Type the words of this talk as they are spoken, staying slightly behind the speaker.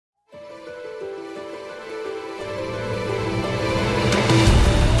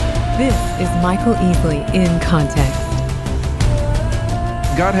This is Michael Easley in Context.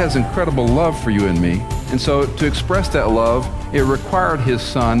 God has incredible love for you and me, and so to express that love, it required His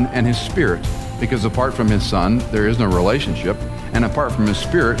Son and His Spirit, because apart from His Son, there is no relationship, and apart from His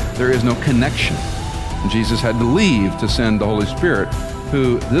Spirit, there is no connection. And Jesus had to leave to send the Holy Spirit,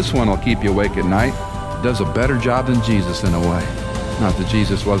 who, this one will keep you awake at night, does a better job than Jesus in a way. Not that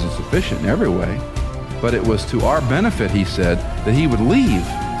Jesus wasn't sufficient in every way, but it was to our benefit, He said, that He would leave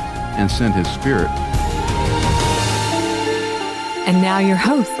and send His Spirit. And now your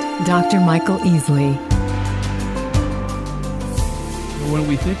host, Dr. Michael Easley. When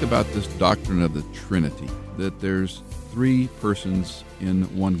we think about this doctrine of the Trinity, that there's three persons in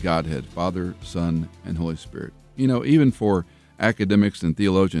one Godhead, Father, Son, and Holy Spirit. You know, even for academics and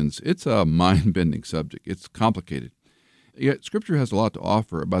theologians, it's a mind-bending subject. It's complicated. Yet Scripture has a lot to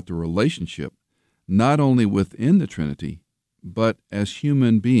offer about the relationship, not only within the Trinity, but as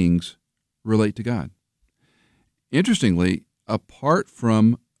human beings relate to God. Interestingly, apart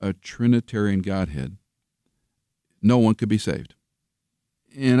from a Trinitarian Godhead, no one could be saved.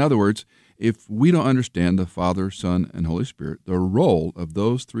 In other words, if we don't understand the Father, Son, and Holy Spirit, the role of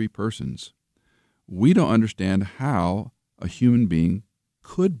those three persons, we don't understand how a human being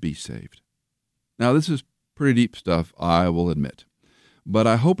could be saved. Now, this is pretty deep stuff, I will admit. But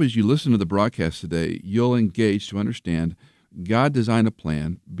I hope as you listen to the broadcast today, you'll engage to understand God designed a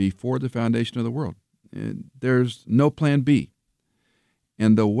plan before the foundation of the world. There's no plan B.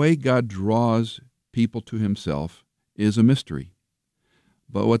 And the way God draws people to Himself is a mystery.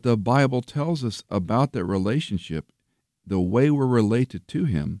 But what the Bible tells us about that relationship, the way we're related to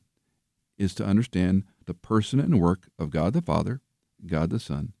Him, is to understand the person and work of God the Father, God the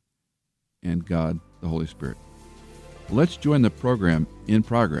Son, and God the Holy Spirit. Let's join the program in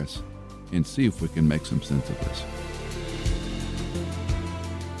progress and see if we can make some sense of this.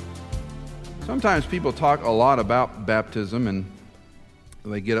 Sometimes people talk a lot about baptism, and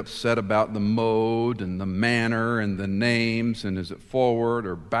they get upset about the mode and the manner and the names, and is it forward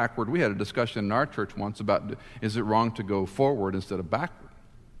or backward? We had a discussion in our church once about, is it wrong to go forward instead of backward?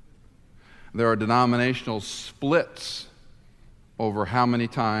 There are denominational splits over how many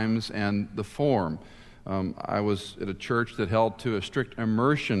times and the form. I was at a church that held to a strict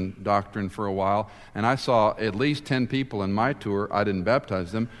immersion doctrine for a while, and I saw at least 10 people in my tour, I didn't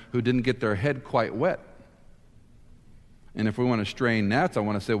baptize them, who didn't get their head quite wet. And if we want to strain gnats, I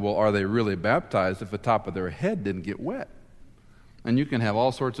want to say, well, are they really baptized if the top of their head didn't get wet? And you can have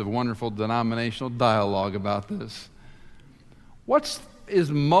all sorts of wonderful denominational dialogue about this. Is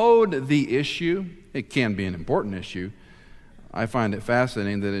mode the issue? It can be an important issue. I find it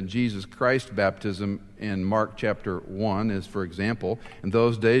fascinating that in Jesus Christ's baptism in Mark chapter 1 is, for example, in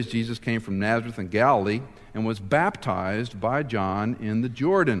those days Jesus came from Nazareth in Galilee and was baptized by John in the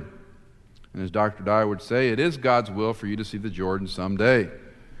Jordan. And as Dr. Dyer would say, it is God's will for you to see the Jordan someday.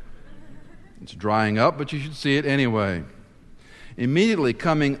 It's drying up, but you should see it anyway. Immediately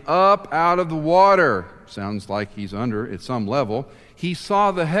coming up out of the water, sounds like he's under at some level, he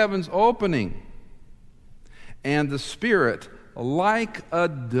saw the heavens opening, and the Spirit, like a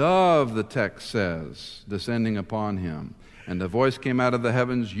dove, the text says, descending upon him. And the voice came out of the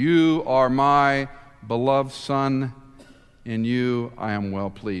heavens, "You are my beloved Son, in you I am well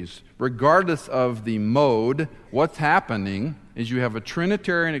pleased." Regardless of the mode, what's happening is you have a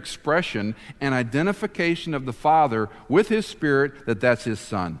Trinitarian expression and identification of the Father with His Spirit, that's His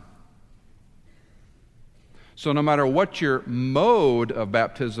Son. So no matter what your mode of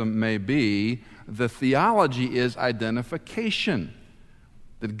baptism may be, the theology is identification.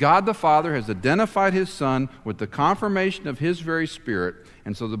 That God the Father has identified His Son with the confirmation of His very Spirit,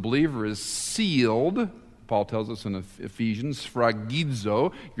 and so the believer is sealed. Paul tells us in Ephesians,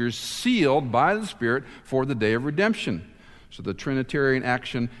 phragizo, you're sealed by the Spirit for the day of redemption. So the Trinitarian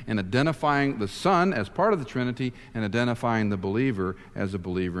action in identifying the Son as part of the Trinity and identifying the believer as a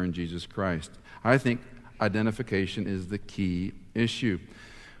believer in Jesus Christ. I think identification is the key issue.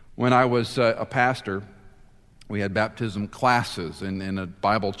 When I was a pastor, we had baptism classes. In a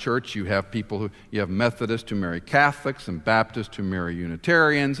Bible church, you have you have Methodists who marry Catholics and Baptists who marry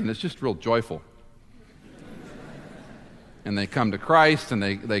Unitarians, and it's just real joyful. And they come to Christ, and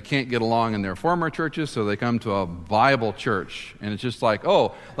they can't get along in their former churches, so they come to a Bible church. And it's just like,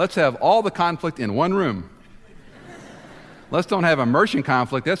 oh, let's have all the conflict in one room. Let's don't have immersion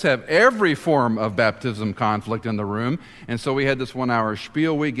conflict. Let's have every form of baptism conflict in the room. And so we had this 1-hour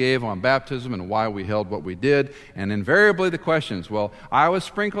spiel we gave on baptism and why we held what we did. And invariably the questions, well, I was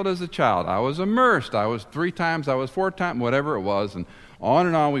sprinkled as a child. I was immersed. I was 3 times. I was 4 times, whatever it was. And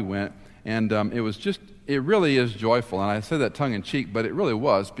on we went. And it it really is joyful, and I say that tongue in cheek, but it really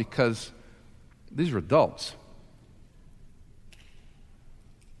was, because these are adults.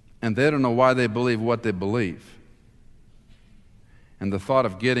 And they don't know why they believe what they believe. And the thought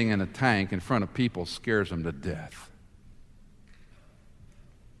of getting in a tank in front of people scares them to death.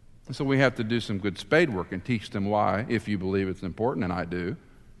 And so we have to do some good spade work and teach them why, if you believe it's important, and I do,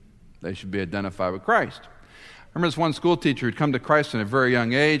 they should be identified with Christ. I remember this one school teacher who'd come to Christ in a very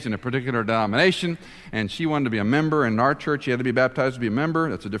young age in a particular denomination, and she wanted to be a member. In our church, you had to be baptized to be a member.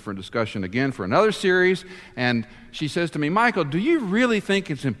 That's a different discussion again for another series. And she says to me, Michael, do you really think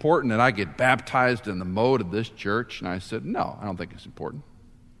it's important that I get baptized in the mode of this church? And I said, no, I don't think it's important.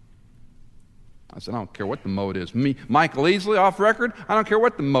 I said, I don't care what the mode is. Me, Michael Easley, off record, I don't care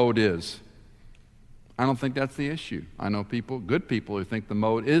what the mode is. I don't think that's the issue. I know people, good people, who think the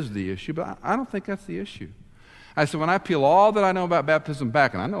mode is the issue, but I don't think that's the issue. I said, when I peel all that I know about baptism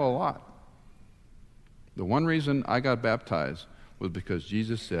back, and I know a lot, the one reason I got baptized was because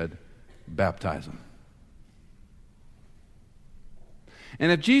Jesus said, baptize them. And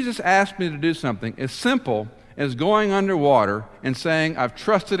if Jesus asked me to do something as simple as going underwater and saying, I've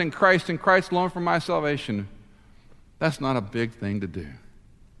trusted in Christ and Christ alone for my salvation, that's not a big thing to do.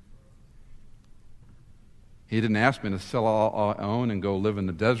 He didn't ask me to sell all I own and go live in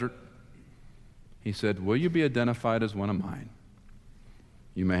the desert. He said, will you be identified as one of mine?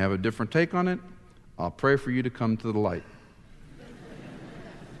 You may have a different take on it. I'll pray for you to come to the light.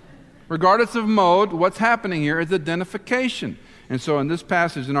 Regardless of mode, what's happening here is identification. And so in this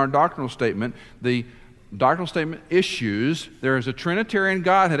passage in our doctrinal statement, the doctrinal statement issues, there is a Trinitarian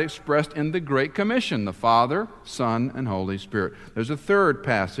Godhead expressed in the Great Commission, the Father, Son, and Holy Spirit. There's a third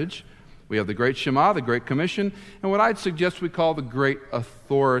passage. We have the Great Shema, the Great Commission, and what I'd suggest we call the Great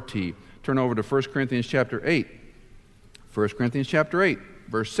Authority. Turn over to 1 Corinthians chapter 8. 1 Corinthians chapter 8,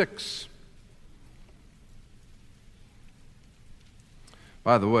 verse 6.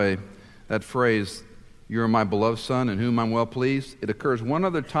 By the way, that phrase, you are my beloved Son in whom I'm well pleased, it occurs one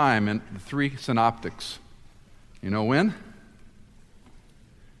other time in the three synoptics. You know when?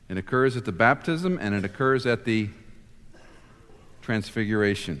 It occurs at the baptism and it occurs at the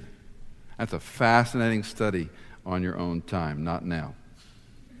transfiguration. That's a fascinating study on your own time, not now.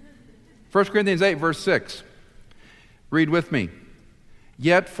 1 Corinthians 8, verse 6. Read with me.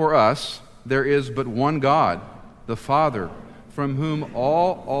 Yet for us there is but one God, the Father, from whom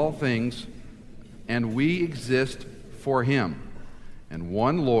all things, and we exist for him, and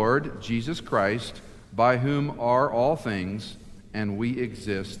one Lord, Jesus Christ, by whom are all things, and we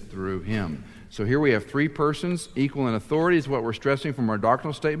exist through him. So here we have three persons, equal in authority is what we're stressing from our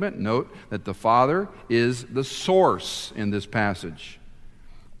doctrinal statement. Note that the Father is the source in this passage.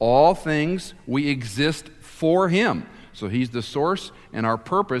 All things, we exist for him. So he's the source, and our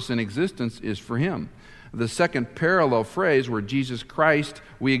purpose in existence is for him. The second parallel phrase, where Jesus Christ,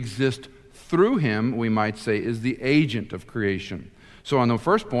 we exist through him, we might say, is the agent of creation. So on the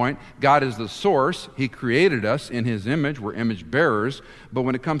first point, God is the source. He created us in his image. We're image bearers. But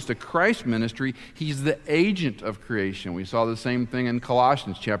when it comes to Christ's ministry, he's the agent of creation. We saw the same thing in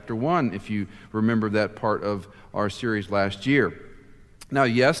Colossians chapter 1, if you remember that part of our series last year. Now,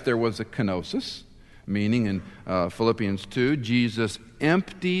 yes, there was a kenosis, meaning in Philippians 2, Jesus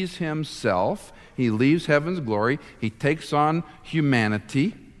empties himself. He leaves heaven's glory. He takes on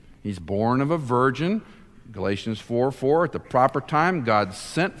humanity. He's born of a virgin. Galatians 4:4, at the proper time, God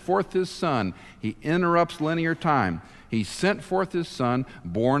sent forth his Son. He interrupts linear time. He sent forth his Son,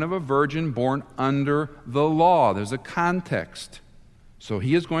 born of a virgin, born under the law. There's a context. So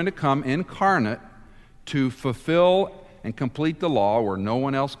he is going to come incarnate to fulfill and complete the law where no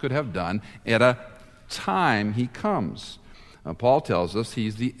one else could have done at a time he comes. Paul tells us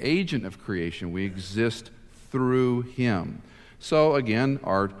he's the agent of creation. We exist through him. So again,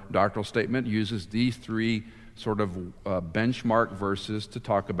 our doctrinal statement uses these three sort of benchmark verses to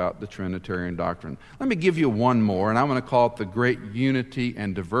talk about the Trinitarian doctrine. Let me give you one more, and I'm going to call it the Great Unity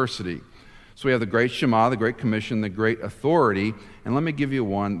and Diversity. So we have the Great Shema, the Great Commission, the Great Authority, and let me give you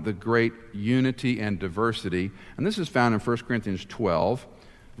one, the Great Unity and Diversity. And this is found in 1 Corinthians 12,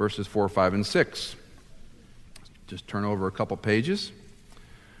 verses 4, 5, and 6. Just turn over a couple pages.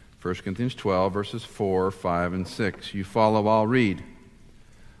 1 Corinthians 12, verses 4, 5, and 6. You follow, I'll read.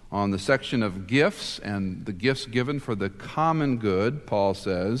 On the section of gifts and the gifts given for the common good, Paul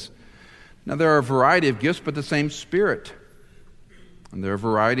says, now there are a variety of gifts, but the same Spirit. And there are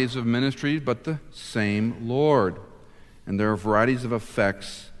varieties of ministries, but the same Lord. And there are varieties of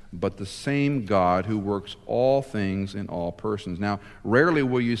effects, but the same God who works all things in all persons. Now, rarely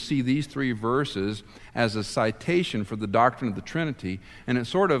will you see these three verses as a citation for the doctrine of the Trinity, and it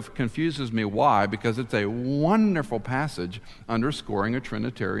sort of confuses me why, because it's a wonderful passage underscoring a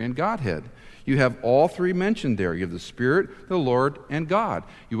Trinitarian Godhead. You have all three mentioned there. You have the Spirit, the Lord, and God.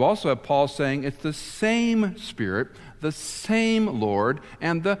 You also have Paul saying it's the same Spirit, the same Lord,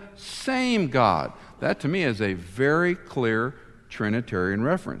 and the same God. That to me is a very clear Trinitarian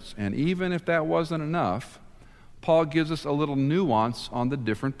reference. And even if that wasn't enough, Paul gives us a little nuance on the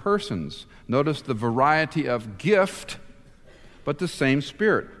different persons. Notice the variety of gift, but the same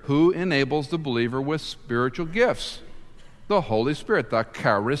Spirit. Who enables the believer with spiritual gifts? The Holy Spirit, the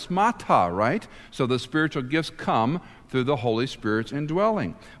charismata, right? So the spiritual gifts come through the Holy Spirit's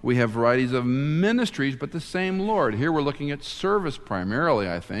indwelling. We have varieties of ministries, but the same Lord. Here we're looking at service primarily,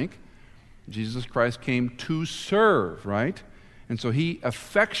 I think. Jesus Christ came to serve, right? And so he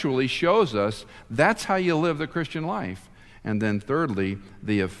effectually shows us that's how you live the Christian life. And then thirdly,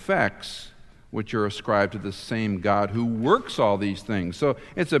 the effects which are ascribed to the same God who works all these things. So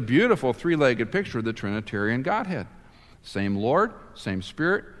it's a beautiful three-legged picture of the Trinitarian Godhead. Same Lord, same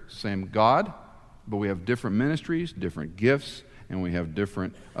Spirit, same God, but we have different ministries, different gifts, and we have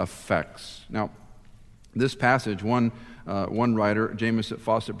different effects. Now, this passage, one writer, James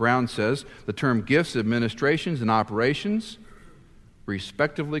Fawcett Brown, says, the term gifts, administrations, and operations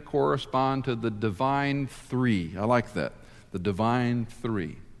respectively correspond to the divine three. I like that, the divine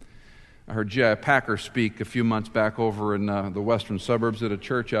three. I heard J.I. Packer speak a few months back over in the western suburbs at a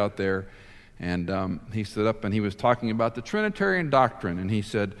church out there, and he stood up and he was talking about the Trinitarian doctrine, and he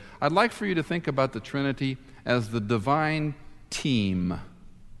said, I'd like for you to think about the Trinity as the divine team.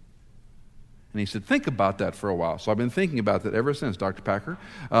 And he said, think about that for a while. So I've been thinking about that ever since, Dr. Packer.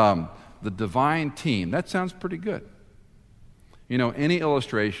 The divine team, that sounds pretty good. You know, any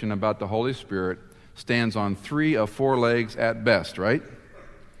illustration about the Holy Spirit stands on 3 of 4 legs at best, right?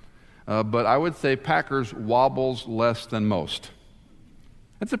 But I would say Packer's wobbles less than most.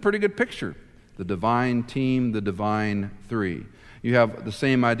 That's a pretty good picture. The divine team, the divine three. You have the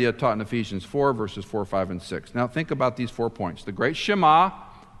same idea taught in Ephesians 4, verses 4, 5, and 6. Now think about these 4 points. The great Shema,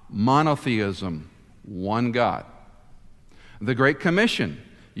 monotheism, one God. The Great Commission,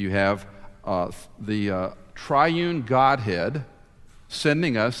 you have the triune Godhead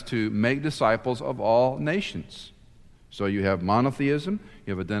sending us to make disciples of all nations. So you have monotheism,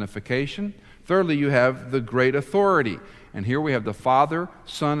 you have identification. Thirdly, you have the great authority. And here we have the Father,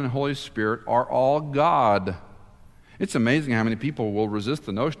 Son, and Holy Spirit are all God. It's amazing how many people will resist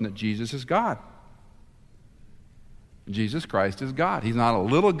the notion that Jesus is God. Jesus Christ is God. He's not a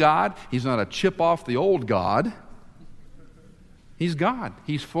little God. He's not a chip off the old God. He's God.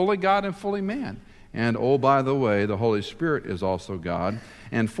 He's fully God and fully man. And oh, by the way, the Holy Spirit is also God.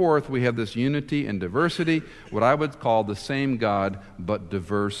 And fourth, we have this unity and diversity, what I would call the same God, but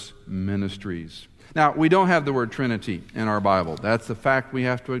diverse ministries. Now, we don't have the word Trinity in our Bible. That's the fact we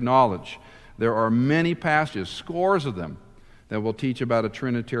have to acknowledge. There are many passages, scores of them, that will teach about a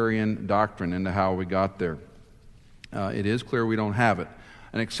Trinitarian doctrine and how we got there. It is clear we don't have it.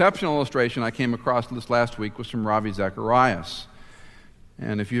 An exceptional illustration I came across this last week was from Ravi Zacharias.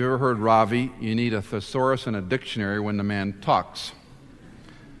 And if you've ever heard Ravi, you need a thesaurus and a dictionary when the man talks.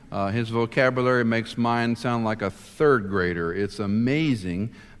 His vocabulary makes mine sound like a third grader. It's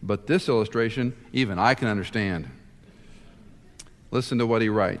amazing, but this illustration, even I can understand. Listen to what he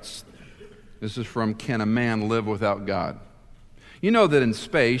writes. This is from Can a Man Live Without God? You know that in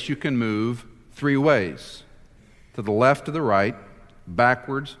space you can move 3 ways. To the left, to the right,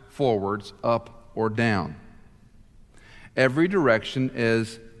 backwards, forwards, up, or down. Every direction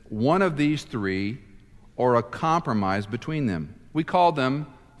is one of these 3 or a compromise between them. We call them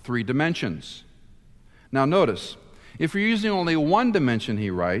 3 dimensions. Now notice, if you're using only 1 dimension, he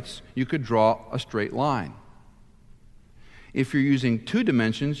writes, you could draw a straight line. If you're using 2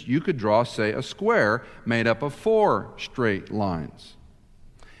 dimensions, you could draw, say, a square made up of 4 straight lines.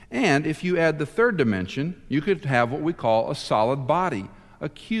 And if you add the 3rd dimension, you could have what we call a solid body, a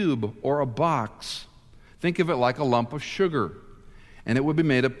cube or a box. Think of it like a lump of sugar. And it would be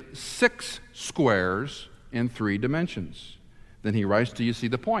made of 6 squares in 3 dimensions. Then he writes, do you see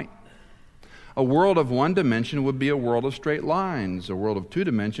the point? A world of 1 dimension would be a world of straight lines. A world of 2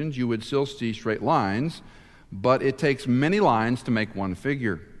 dimensions, you would still see straight lines, but it takes many lines to make 1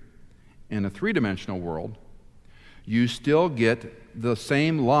 figure. In a 3-dimensional world, you still get the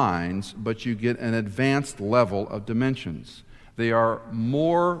same lines, but you get an advanced level of dimensions. They are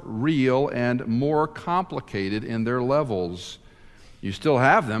more real and more complicated in their levels. You still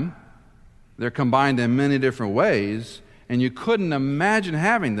have them. They're combined in many different ways, And you couldn't imagine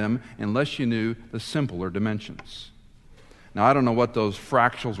having them unless you knew the simpler dimensions. Now, I don't know what those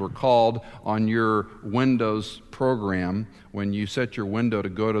fractals were called on your Windows program when you set your window to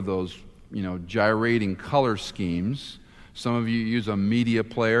go to those, gyrating color schemes. Some of you use a media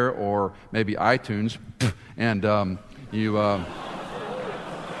player or maybe iTunes, and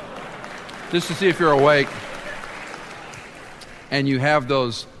just to see if you're awake. And you have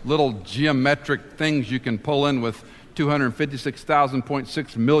those little geometric things you can pull in with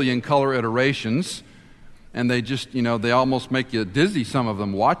 256,000.6 million color iterations. And they just, they almost make you dizzy, some of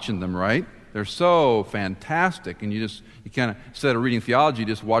them, watching them, right? They're so fantastic. And you kind of, instead of reading theology, you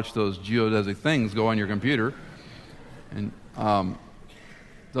just watch those geodesic things go on your computer. And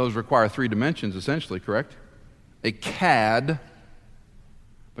those require 3 dimensions, essentially, correct? A CAD,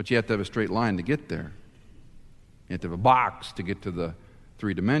 but you have to have a straight line to get there. You have to have a box to get to the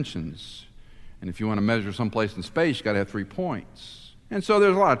 3 dimensions. And if you want to measure someplace in space, you've got to have 3 points. And so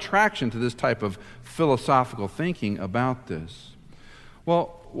there's a lot of traction to this type of philosophical thinking about this.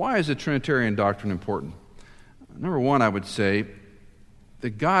 Well, why is the Trinitarian doctrine important? Number one, I would say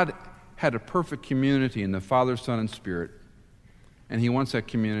that God had a perfect community in the Father, Son, and Spirit, and He wants that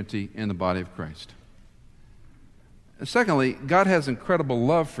community in the body of Christ. Secondly, God has incredible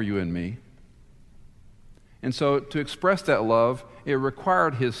love for you and me. And so to express that love, it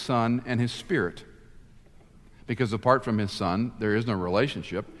required His Son and His Spirit. Because apart from His Son, there is no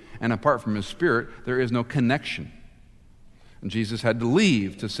relationship. And apart from His Spirit, there is no connection. And Jesus had to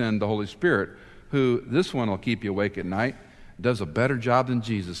leave to send the Holy Spirit, who, this one will keep you awake at night, does a better job than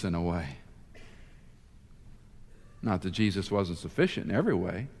Jesus in a way. Not that Jesus wasn't sufficient in every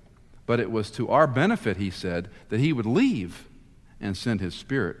way, but it was to our benefit, He said, that He would leave and send His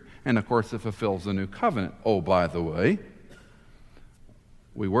Spirit. And of course, it fulfills the new covenant. Oh, by the way,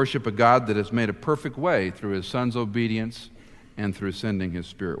 we worship a God that has made a perfect way through His Son's obedience and through sending His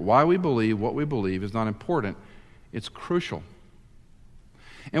Spirit. Why we believe what we believe is not important. It's crucial.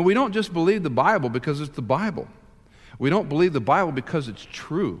 And we don't just believe the Bible because it's the Bible. We don't believe the Bible because it's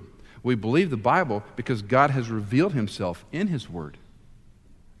true. We believe the Bible because God has revealed Himself in His Word.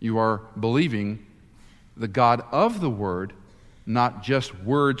 You are believing the God of the Word, not just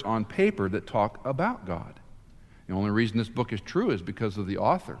words on paper that talk about God. The only reason this book is true is because of the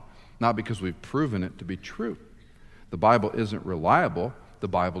author, not because we've proven it to be true. The Bible isn't reliable. The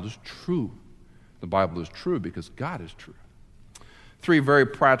Bible is true. The Bible is true because God is true. 3 very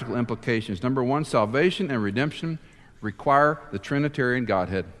practical implications. Number 1, salvation and redemption require the Trinitarian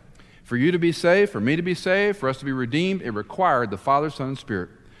Godhead. For you to be saved, for me to be saved, for us to be redeemed, it required the Father, Son, and Spirit.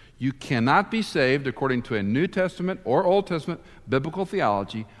 You cannot be saved according to a New Testament or Old Testament biblical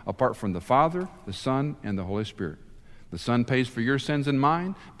theology apart from the Father, the Son, and the Holy Spirit. The Son pays for your sins and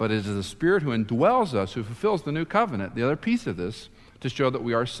mine, but it is the Spirit who indwells us, who fulfills the new covenant, the other piece of this, to show that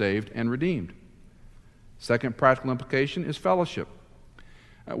we are saved and redeemed. Second practical implication is fellowship.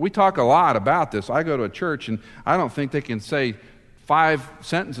 We talk a lot about this. I go to a church, and I don't think they can say 5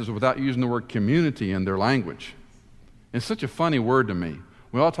 sentences without using the word community in their language. It's such a funny word to me.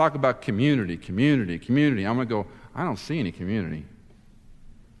 We all talk about community, community, community. I'm going to go, I don't see any community.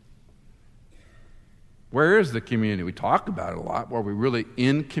 Where is the community? We talk about it a lot. Are we really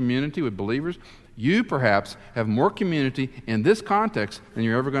in community with believers? You perhaps have more community in this context than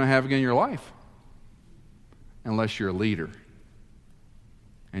you're ever going to have again in your life. Unless you're a leader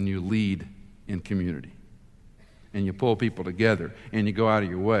and you lead in community. And you pull people together and you go out of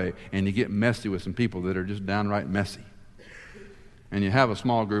your way and you get messy with some people that are just downright messy. And you have a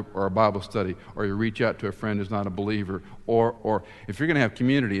small group or a Bible study, or you reach out to a friend who's not a believer, or if you're going to have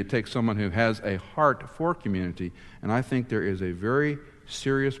community, it takes someone who has a heart for community. And I think there is a very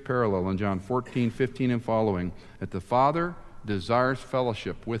serious parallel in John 14:15 and following, that the Father desires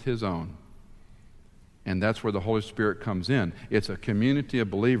fellowship with His own. And that's where the Holy Spirit comes in. It's a community of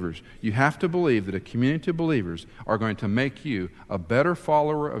believers. You have to believe that a community of believers are going to make you a better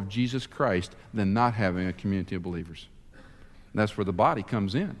follower of Jesus Christ than not having a community of believers. That's where the body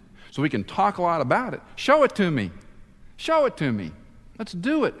comes in. So we can talk a lot about it. Show it to me. Show it to me. Let's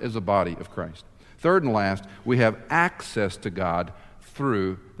do it as a body of Christ. Third and last, we have access to God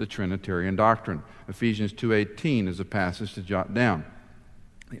through the Trinitarian doctrine. Ephesians 2:18 is a passage to jot down.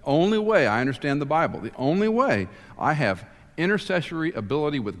 The only way I understand the Bible, the only way I have intercessory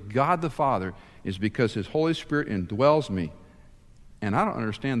ability with God the Father is because His Holy Spirit indwells me. And I don't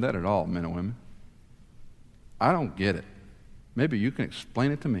understand that at all, men and women. I don't get it. Maybe you can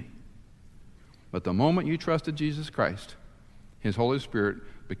explain it to me. But the moment you trusted Jesus Christ, His Holy Spirit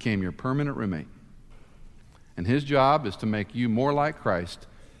became your permanent roommate. And His job is to make you more like Christ,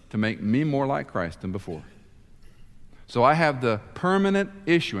 to make me more like Christ than before. So I have the permanent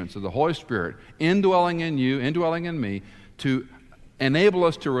issuance of the Holy Spirit indwelling in you, indwelling in me, to enable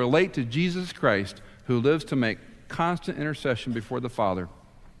us to relate to Jesus Christ, who lives to make constant intercession before the Father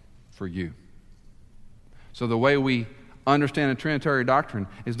for you. So the way we understand the Trinitarian doctrine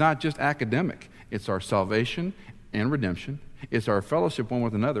is not just academic. It's our salvation and redemption. It's our fellowship one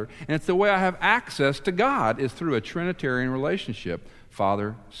with another. And it's the way I have access to God is through a Trinitarian relationship,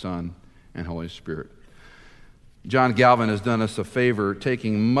 Father, Son, and Holy Spirit. John Calvin has done us a favor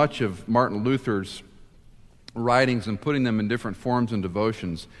taking much of Martin Luther's writings and putting them in different forms and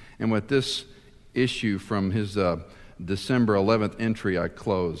devotions. And with this issue from his December 11th entry, I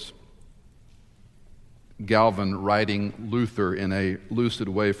close. Calvin writing Luther in a lucid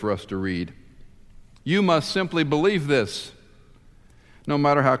way for us to read. You must simply believe this. No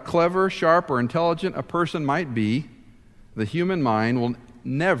matter how clever, sharp, or intelligent a person might be, the human mind will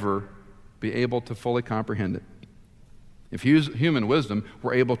never be able to fully comprehend it. If human wisdom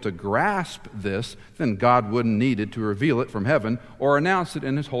were able to grasp this, then God wouldn't need it to reveal it from heaven or announce it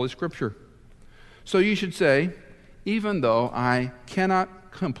in His Holy Scripture. So you should say, even though I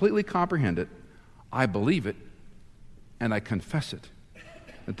cannot completely comprehend it, I believe it and I confess it,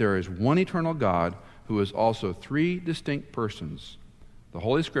 that there is one eternal God who is also three distinct persons. The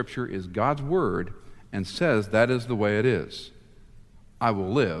Holy Scripture is God's Word and says that is the way it is. I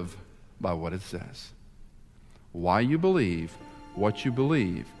will live by what it says. Why you believe what you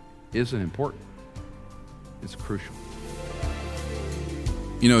believe isn't important. It's crucial.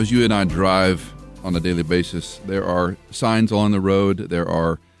 You know, as you and I drive on a daily basis, there are signs along the road, there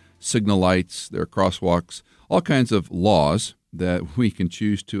are signal lights, there are crosswalks, all kinds of laws that we can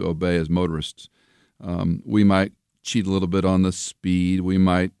choose to obey as motorists. We might cheat a little bit on the speed. We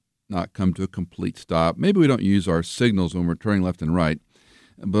might not come to a complete stop. Maybe we don't use our signals when we're turning left and right.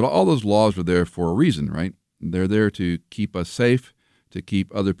 But all those laws are there for a reason, right? They're there to keep us safe, to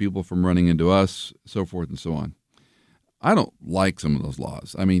keep other people from running into us, so forth and so on. I don't like some of those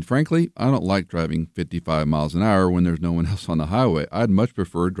laws. I mean, frankly, I don't like driving 55 miles an hour when there's no one else on the highway. I'd much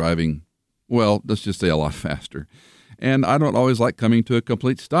prefer driving, well, let's just say a lot faster. And I don't always like coming to a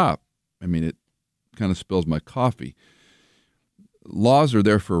complete stop. I mean, it kind of spills my coffee. Laws are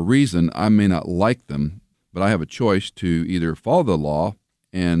there for a reason. I may not like them, but I have a choice to either follow the law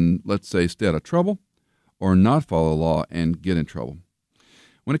and, let's say, stay out of trouble, or not follow the law and get in trouble.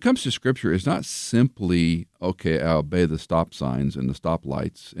 When it comes to Scripture, it's not simply, okay, I obey the stop signs and the stop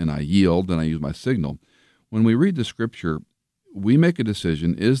lights, and I yield and I use my signal. When we read the Scripture, we make a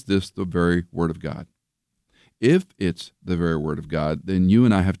decision, is this the very Word of God? If it's the very Word of God, then you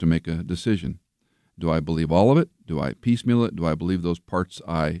and I have to make a decision. Do I believe all of it? Do I piecemeal it? Do I believe those parts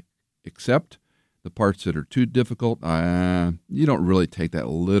I accept? The parts that are too difficult, you don't really take that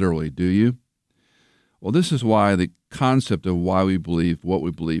literally, do you? Well, this is why the concept of why we believe what we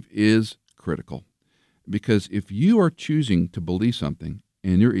believe is critical. Because if you are choosing to believe something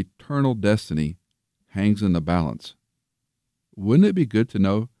and your eternal destiny hangs in the balance, wouldn't it be good to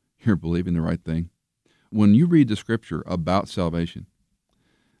know you're believing the right thing? When you read the Scripture about salvation,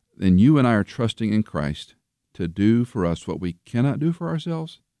 then you and I are trusting in Christ to do for us what we cannot do for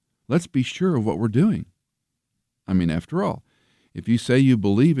ourselves. Let's be sure of what we're doing. I mean, after all, if you say you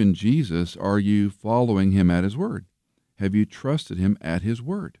believe in Jesus, are you following Him at His Word? Have you trusted Him at His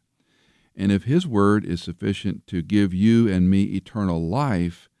Word? And if His Word is sufficient to give you and me eternal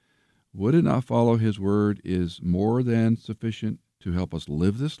life, would it not follow His Word is more than sufficient to help us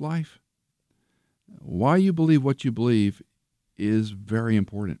live this life? Why you believe what you believe is very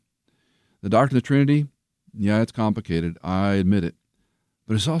important. The doctrine of the Trinity, yeah, it's complicated, I admit it.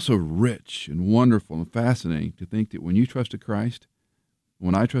 But it's also rich and wonderful and fascinating to think that when you trusted Christ,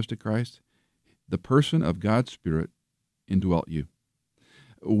 when I trusted Christ, the person of God's Spirit indwelt you.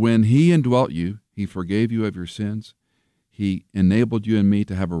 When He indwelt you, He forgave you of your sins. He enabled you and me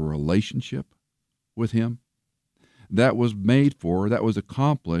to have a relationship with Him. That was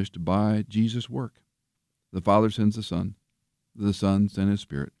accomplished by Jesus' work. The Father sends the Son sends His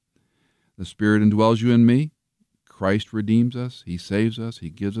Spirit. The Spirit indwells you and me. Christ redeems us, He saves us,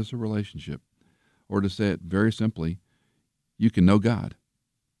 He gives us a relationship. Or to say it very simply, you can know God.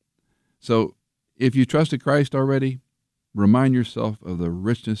 So if you trusted Christ already, remind yourself of the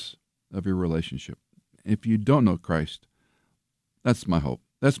richness of your relationship. If you don't know Christ, that's my hope,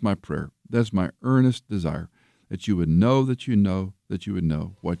 that's my prayer, that's my earnest desire, that you would know that you know that you would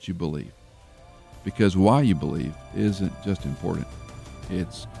know what you believe. Because why you believe isn't just important,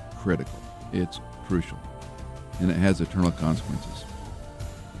 it's critical, it's crucial. And it has eternal consequences.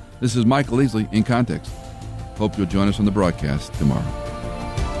 This is Michael Easley in Context. Hope you'll join us on the broadcast tomorrow.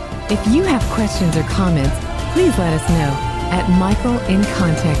 If you have questions or comments, please let us know at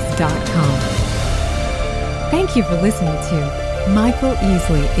michaelincontext.com. Thank you for listening to Michael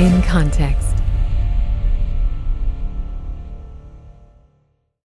Easley in Context.